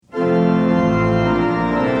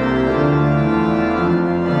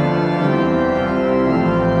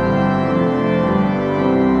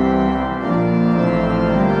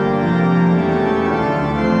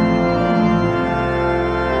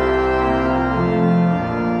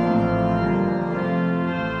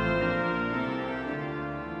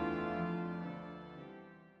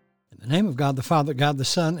the name of God the Father, God the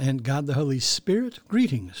Son, and God the Holy Spirit,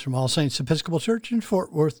 greetings from All Saints Episcopal Church in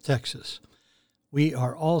Fort Worth, Texas. We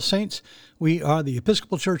are All Saints. We are the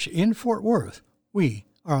Episcopal Church in Fort Worth. We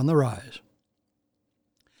are on the rise.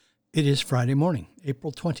 It is Friday morning,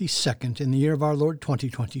 April 22nd, in the year of our Lord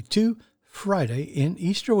 2022, Friday in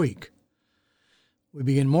Easter week. We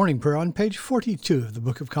begin morning prayer on page 42 of the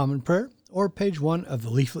Book of Common Prayer, or page 1 of the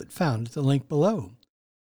leaflet found at the link below.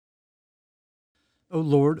 O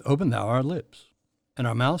Lord, open thou our lips, and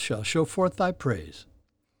our mouth shall show forth thy praise.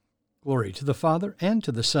 Glory to the Father, and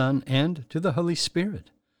to the Son, and to the Holy Spirit,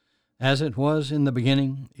 as it was in the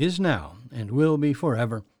beginning, is now, and will be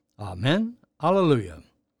forever. Amen. Alleluia.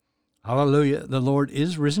 Alleluia, the Lord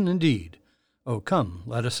is risen indeed. O come,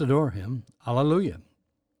 let us adore him. Alleluia.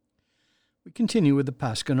 We continue with the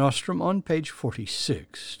Pascha Nostrum on page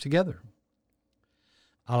 46 together.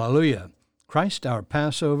 Alleluia. Christ our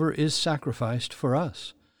Passover is sacrificed for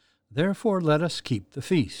us. Therefore let us keep the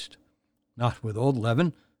feast, not with old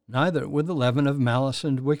leaven, neither with the leaven of malice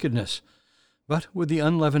and wickedness, but with the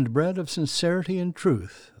unleavened bread of sincerity and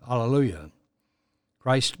truth. Alleluia.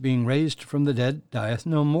 Christ being raised from the dead dieth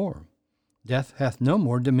no more. Death hath no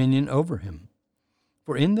more dominion over him.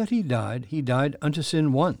 For in that he died unto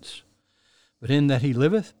sin once, but in that he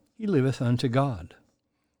liveth unto God.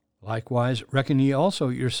 Likewise reckon ye also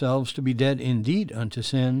yourselves to be dead indeed unto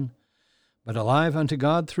sin, but alive unto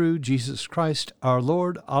God through Jesus Christ our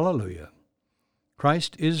Lord. Alleluia.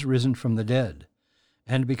 Christ is risen from the dead,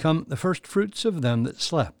 and become the firstfruits of them that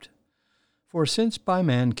slept. For since by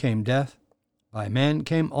man came death, by man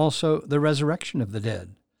came also the resurrection of the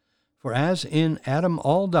dead. For as in Adam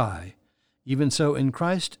all die, even so in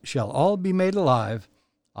Christ shall all be made alive.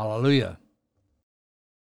 Alleluia.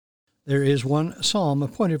 There is one psalm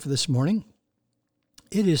appointed for this morning.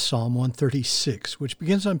 It is Psalm 136, which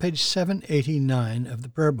begins on page 789 of the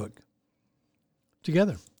prayer book.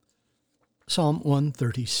 Together, Psalm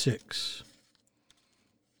 136.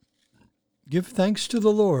 Give thanks to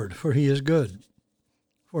the Lord, for he is good,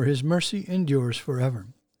 for his mercy endures forever.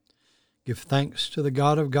 Give thanks to the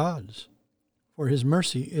God of gods, for his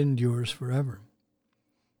mercy endures forever.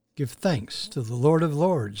 Give thanks to the Lord of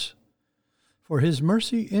lords, for his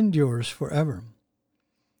mercy endures forever.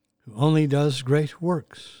 Who only does great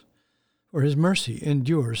works, for his mercy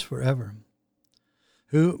endures forever.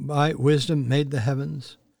 Who by wisdom made the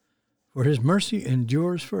heavens, for his mercy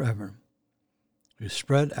endures forever. Who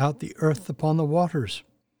spread out the earth upon the waters,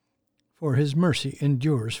 for his mercy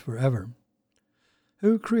endures forever.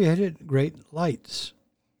 Who created great lights,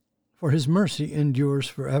 for his mercy endures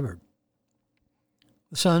forever.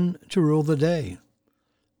 The sun to rule the day,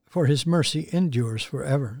 for his mercy endures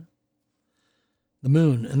forever. The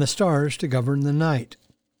moon and the stars to govern the night,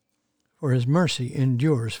 for his mercy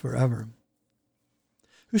endures forever.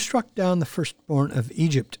 Who struck down the firstborn of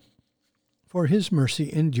Egypt, for his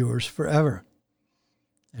mercy endures forever.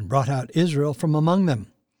 And brought out Israel from among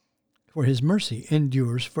them, for his mercy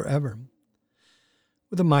endures forever.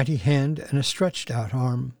 With a mighty hand and a stretched out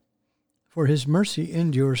arm, for his mercy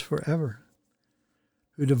endures forever.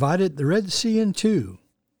 Who divided the Red Sea in two,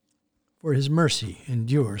 for his mercy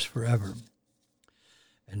endures forever.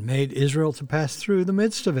 And made Israel to pass through the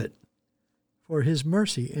midst of it, for his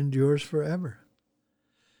mercy endures forever.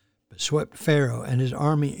 But swept Pharaoh and his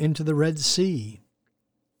army into the Red Sea,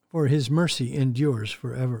 for his mercy endures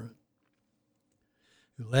forever.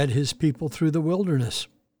 Who led his people through the wilderness,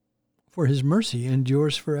 for his mercy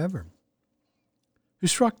endures forever. Who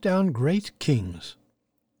struck down great kings,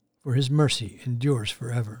 for his mercy endures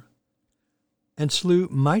forever. And slew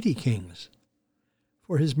mighty kings,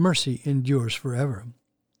 for his mercy endures forever.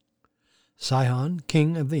 Sihon,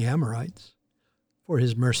 king of the Amorites, for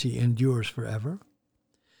his mercy endures forever.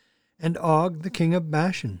 And Og, the king of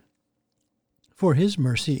Bashan, for his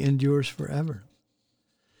mercy endures forever.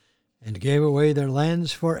 And gave away their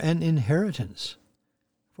lands for an inheritance,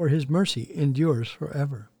 for his mercy endures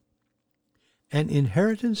forever. An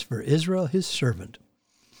inheritance for Israel his servant,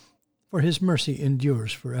 for his mercy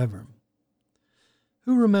endures forever.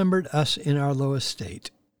 Who remembered us in our low estate,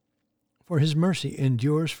 for his mercy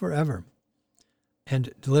endures forever.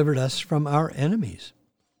 And delivered us from our enemies,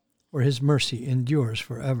 for his mercy endures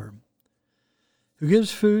forever. Who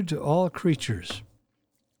gives food to all creatures,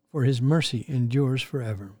 for his mercy endures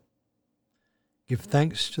forever. Give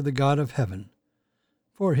thanks to the God of heaven,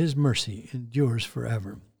 for his mercy endures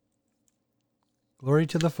forever. Glory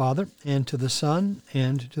to the Father, and to the Son,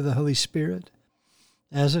 and to the Holy Spirit,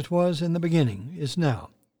 as it was in the beginning, is now,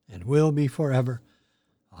 and will be forever.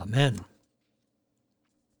 Amen.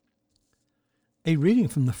 A reading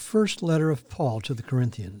from the first letter of Paul to the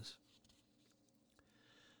Corinthians.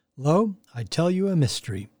 Lo, I tell you a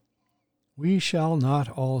mystery. We shall not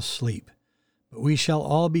all sleep, but we shall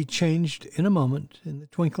all be changed in a moment, in the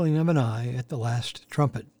twinkling of an eye, at the last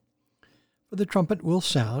trumpet. For the trumpet will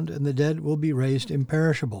sound, and the dead will be raised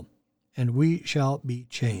imperishable, and we shall be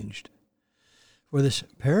changed. For this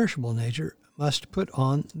perishable nature must put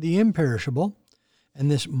on the imperishable,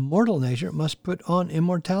 and this mortal nature must put on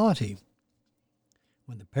immortality.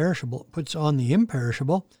 When the perishable puts on the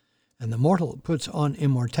imperishable, and the mortal puts on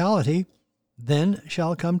immortality, then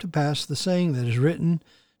shall come to pass the saying that is written,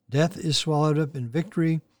 Death is swallowed up in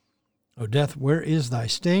victory. O death, where is thy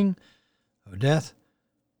sting? O death,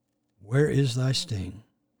 where is thy sting?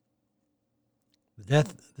 The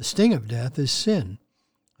sting of death is sin,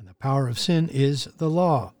 and the power of sin is the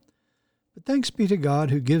law. But thanks be to God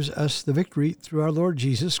who gives us the victory through our Lord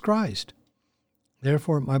Jesus Christ.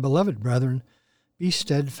 Therefore, my beloved brethren, be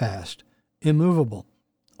steadfast, immovable,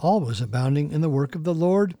 always abounding in the work of the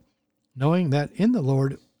Lord, knowing that in the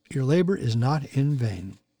Lord your labor is not in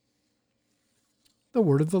vain. The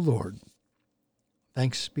word of the Lord.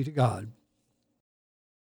 Thanks be to God.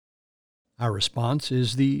 Our response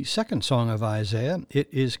is the second song of Isaiah. It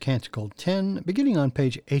is Canticle 10, beginning on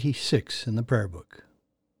page 86 in the prayer book.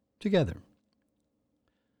 Together.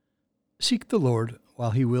 Seek the Lord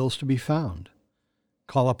while he wills to be found.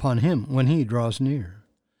 Call upon him when he draws near.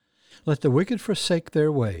 Let the wicked forsake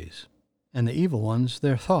their ways, and the evil ones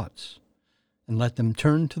their thoughts, and let them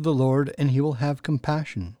turn to the Lord, and he will have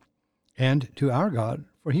compassion, and to our God,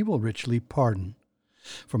 for he will richly pardon.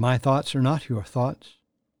 For my thoughts are not your thoughts,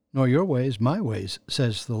 nor your ways my ways,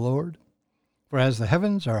 says the Lord. For as the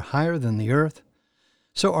heavens are higher than the earth,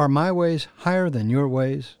 so are my ways higher than your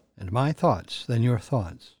ways, and my thoughts than your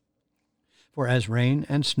thoughts. For as rain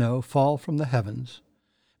and snow fall from the heavens,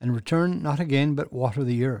 and return not again but water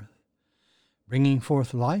the earth, bringing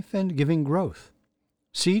forth life and giving growth,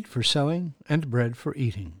 seed for sowing and bread for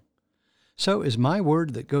eating, so is my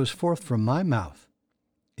word that goes forth from my mouth.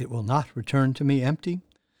 It will not return to me empty,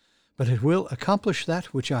 but it will accomplish that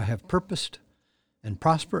which I have purposed, and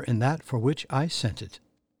prosper in that for which I sent it.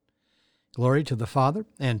 Glory to the Father,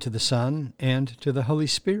 and to the Son, and to the Holy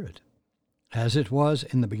Spirit, as it was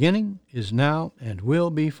in the beginning, is now, and will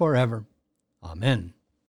be forever. Amen.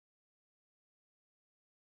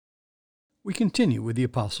 We continue with the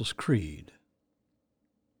Apostles' Creed.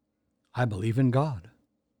 I believe in God,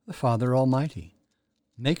 the Father Almighty,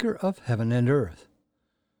 maker of heaven and earth,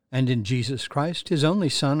 and in Jesus Christ, his only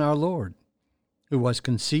Son, our Lord, who was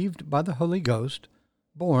conceived by the Holy Ghost,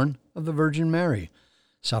 born of the Virgin Mary,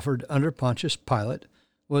 suffered under Pontius Pilate,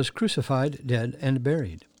 was crucified, dead, and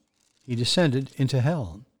buried. He descended into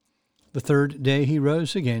hell. The third day he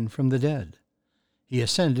rose again from the dead. He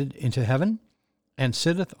ascended into heaven, and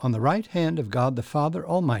sitteth on the right hand of God the Father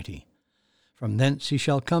Almighty. From thence he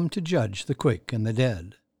shall come to judge the quick and the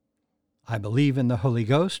dead. I believe in the Holy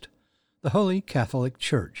Ghost, the Holy Catholic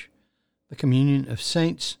Church, the communion of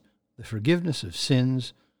saints, the forgiveness of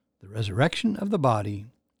sins, the resurrection of the body,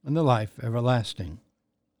 and the life everlasting.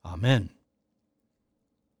 Amen.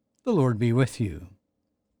 The Lord be with you.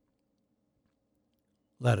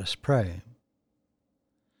 Let us pray.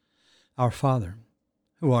 Our Father,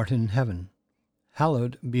 who art in heaven,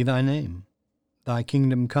 hallowed be thy name. Thy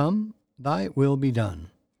kingdom come, thy will be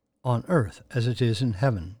done, on earth as it is in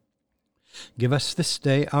heaven. Give us this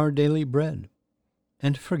day our daily bread,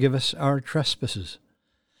 and forgive us our trespasses,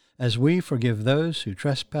 as we forgive those who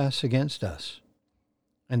trespass against us.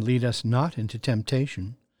 And lead us not into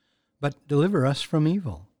temptation, but deliver us from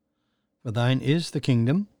evil. For thine is the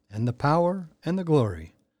kingdom, and the power, and the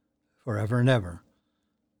glory, forever and ever.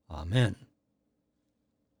 Amen.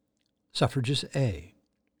 Suffrages A.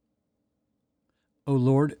 O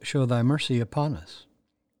Lord, show thy mercy upon us,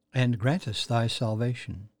 and grant us thy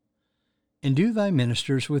salvation. Endue thy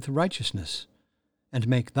ministers with righteousness, and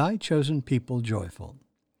make thy chosen people joyful.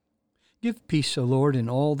 Give peace, O Lord, in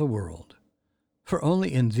all the world, for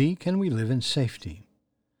only in thee can we live in safety.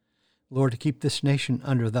 Lord, keep this nation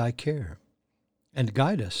under thy care, and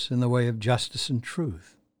guide us in the way of justice and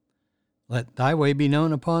truth. Let thy way be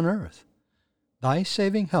known upon earth, thy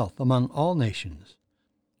saving health among all nations.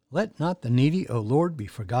 Let not the needy, O Lord, be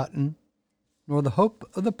forgotten, nor the hope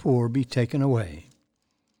of the poor be taken away.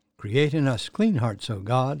 Create in us clean hearts, O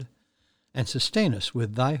God, and sustain us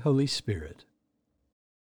with thy Holy Spirit.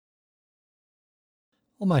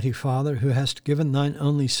 Almighty Father, who hast given thine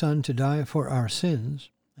only Son to die for our sins,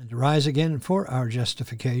 and to rise again for our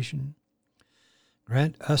justification,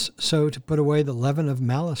 grant us so to put away the leaven of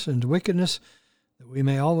malice and wickedness, that we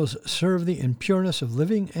may always serve thee in pureness of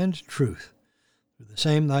living and truth. Through the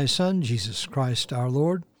same thy Son, Jesus Christ our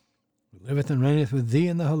Lord, who who liveth and reigneth with thee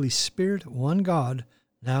in the Holy Spirit, one God,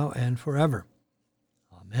 now and forever.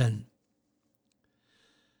 Amen.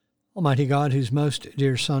 Almighty God, whose most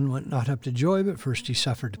dear Son went not up to joy, but first he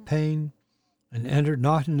suffered pain, and entered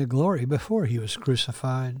not into glory before he was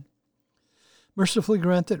crucified, mercifully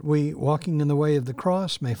grant that we, walking in the way of the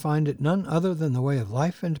cross, may find it none other than the way of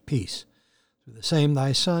life and peace, through the same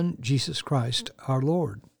thy Son, Jesus Christ, our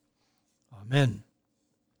Lord. Amen.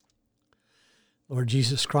 Lord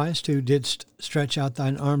Jesus Christ, who didst stretch out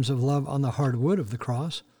thine arms of love on the hard wood of the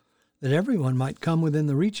cross, that everyone might come within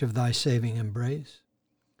the reach of thy saving embrace,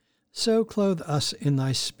 so clothe us in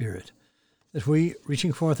thy Spirit, that we,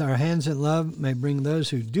 reaching forth our hands in love, may bring those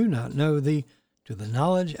who do not know thee to the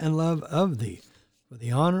knowledge and love of thee, for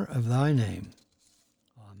the honor of thy name.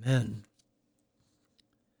 Amen.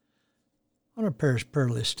 On our parish prayer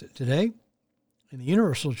list today, in the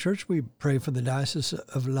Universal Church, we pray for the Diocese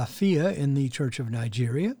of Lafia in the Church of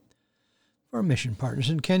Nigeria, for our mission partners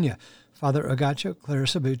in Kenya, Father Agacho,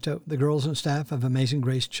 Clarissa Buto, the girls and staff of Amazing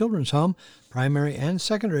Grace Children's Home, primary and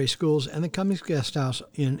secondary schools, and the Cummings Guest House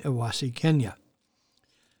in Iwasi, Kenya.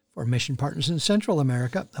 For mission partners in Central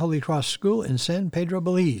America, Holy Cross School in San Pedro,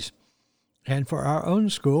 Belize, and for our own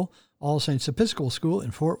school, All Saints Episcopal School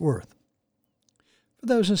in Fort Worth. For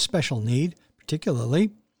those in special need,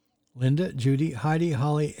 particularly Linda, Judy, Heidi,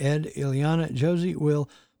 Holly, Ed, Ileana, Josie, Will,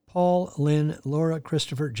 Paul, Lynn, Laura,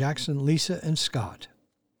 Christopher, Jackson, Lisa, and Scott.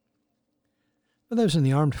 For those in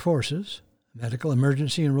the armed forces, medical,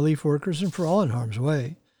 emergency, and relief workers, and for all in harm's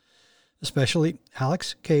way, especially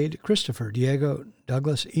Alex, Cade, Christopher, Diego,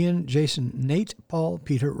 Douglas, Ian, Jason, Nate, Paul,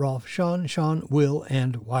 Peter, Rolf, Sean, Will,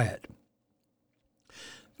 and Wyatt.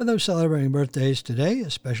 For those celebrating birthdays today,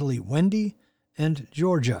 especially Wendy and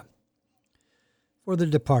Georgia. For the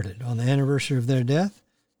departed, on the anniversary of their death,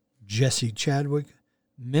 Jesse Chadwick,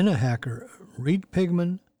 Minna Hacker, Reed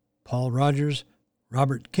Pigman, Paul Rogers,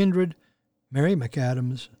 Robert Kindred, Mary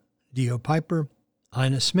McAdams, Dio Piper,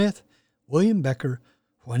 Ina Smith, William Becker,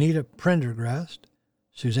 Juanita Prendergrast,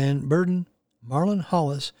 Suzanne Burden, Marlon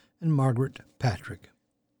Hollis, and Margaret Patrick.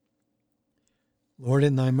 Lord,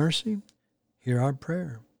 in thy mercy, hear our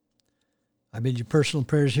prayer. I bid you personal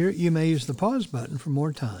prayers here. You may use the pause button for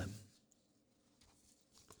more time.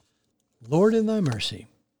 Lord, in thy mercy,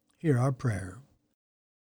 hear our prayer.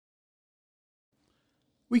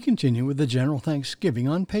 We continue with the general thanksgiving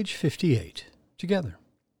on page 58, together.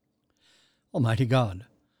 Almighty God,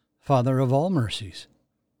 Father of all mercies,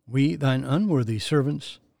 we, thine unworthy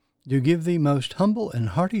servants, do give thee most humble and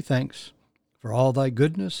hearty thanks for all thy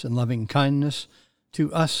goodness and loving kindness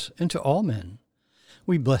to us and to all men.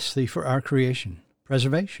 We bless thee for our creation,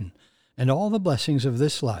 preservation, and all the blessings of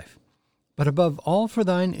this life, but above all for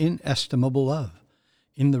thine inestimable love,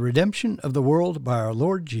 in the redemption of the world by our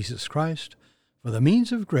Lord Jesus Christ, for the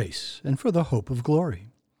means of grace and for the hope of glory.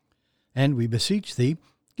 And we beseech thee,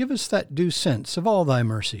 give us that due sense of all thy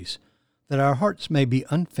mercies, that our hearts may be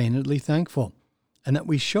unfeignedly thankful, and that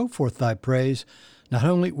we show forth thy praise, not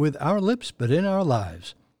only with our lips but in our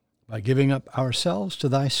lives, by giving up ourselves to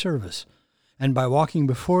thy service, and by walking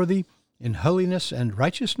before thee in holiness and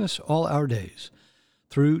righteousness all our days,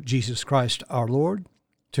 through Jesus Christ our Lord,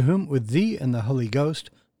 to whom with thee and the Holy Ghost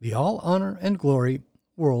be all honor and glory,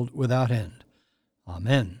 world without end.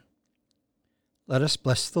 Amen. Let us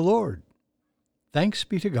bless the Lord. Thanks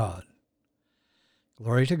be to God.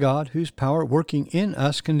 Glory to God, whose power working in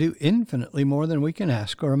us can do infinitely more than we can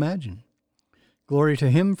ask or imagine. Glory to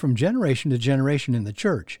him from generation to generation in the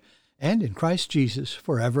Church, and in Christ Jesus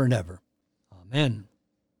forever and ever. Amen.